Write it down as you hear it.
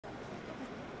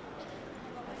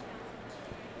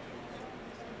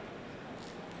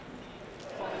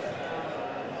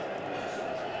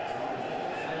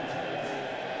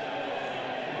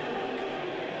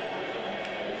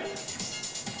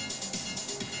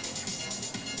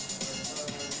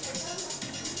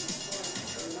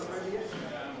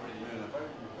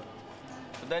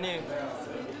Danny,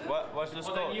 what's the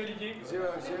score? 0-0.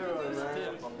 0-0.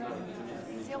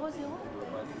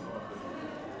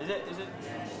 Is it?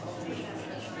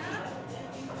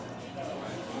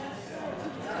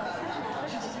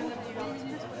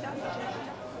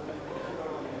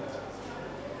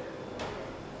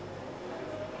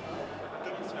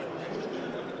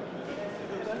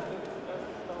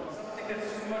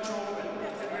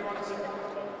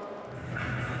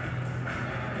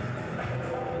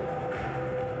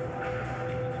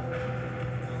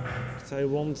 I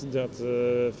want that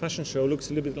the fashion show looks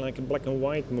a little bit like a black and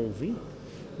white movie,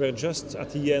 where just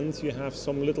at the end you have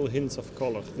some little hints of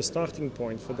color. The starting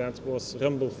point for that was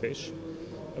Rumblefish,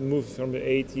 a movie from the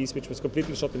 80s which was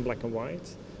completely shot in black and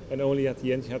white, and only at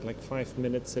the end you had like 5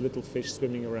 minutes a little fish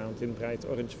swimming around in bright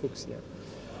orange fuchsia.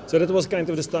 So that was kind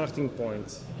of the starting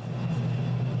point.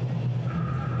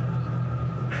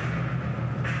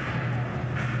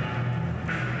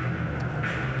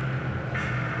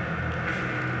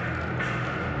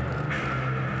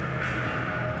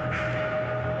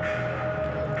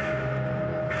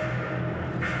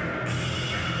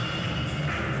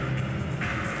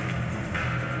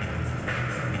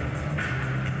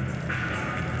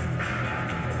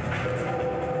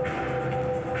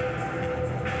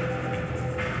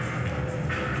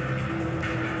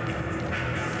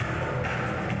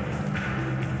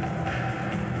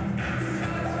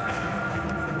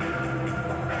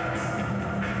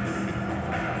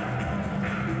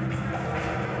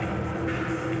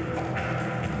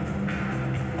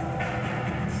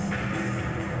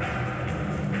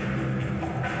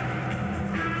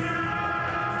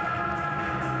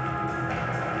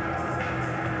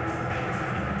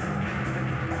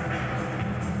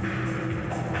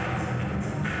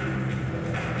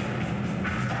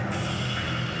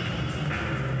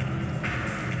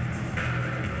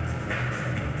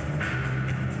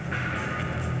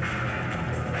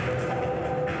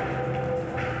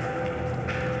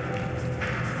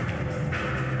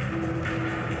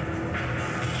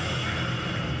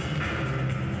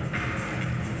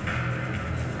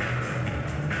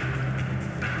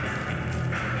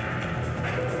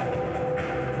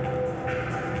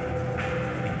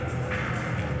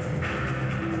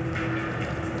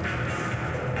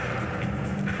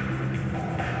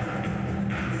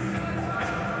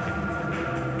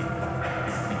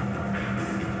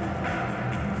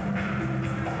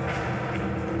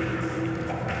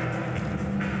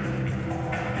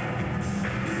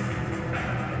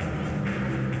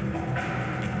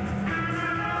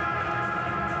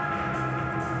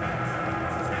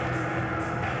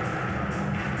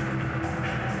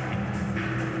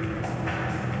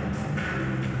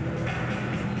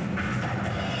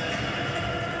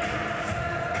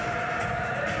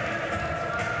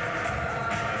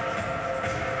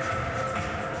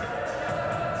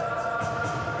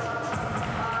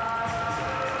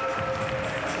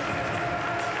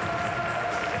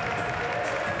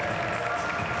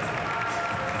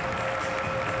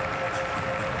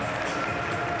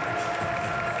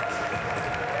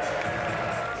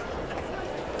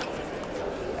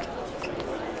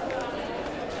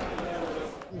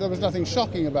 There was nothing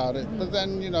shocking about it, but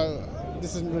then, you know,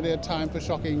 this isn't really a time for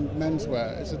shocking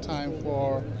menswear. It's a time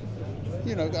for,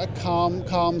 you know, a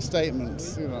calm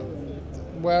statements, you know,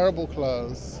 wearable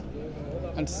clothes,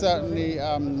 and certainly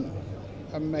a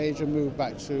major move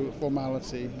back to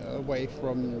formality, away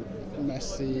from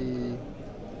messy,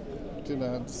 you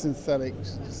know, synthetic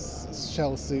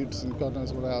shell suits and God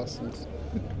knows what else,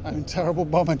 and terrible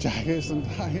bomber jackets and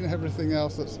everything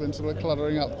else that's been sort of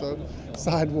cluttering up the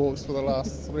sidewalks for the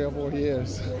last 3 or 4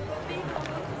 years.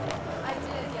 I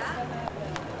did, yeah.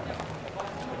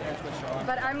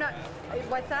 But I'm not.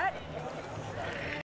 What's that?